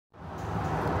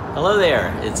Hello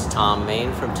there, it's Tom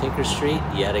Main from Tinker Street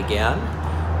yet again,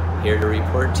 here to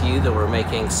report to you that we're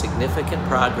making significant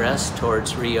progress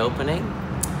towards reopening.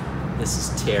 This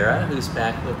is Tara, who's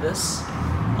back with us,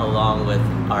 along with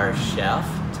our chef,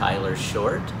 Tyler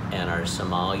Short, and our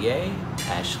sommelier,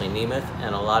 Ashley Nemeth,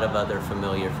 and a lot of other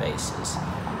familiar faces.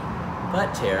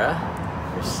 But Tara,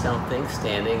 there's something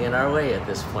standing in our way at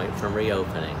this point from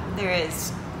reopening. There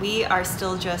is. We are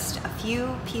still just a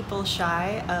few people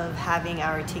shy of having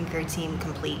our Tinker team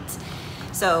complete.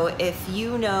 So if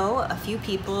you know a few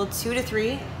people, 2 to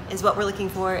 3 is what we're looking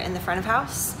for in the front of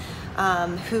house,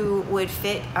 who would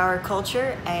fit our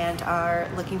culture and are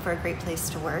looking for a great place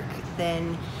to work,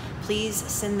 then please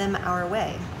send them our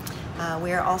way.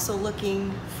 We are also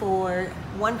looking for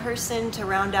one person to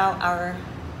round out our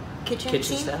kitchen team.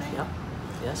 Staff, yeah,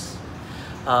 yes.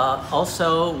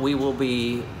 Also, we will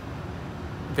be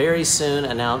very soon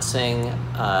announcing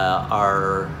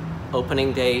our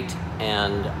opening date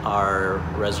and our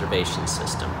reservation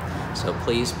system. So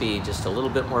please be just a little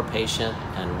bit more patient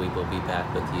and we will be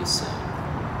back with you soon.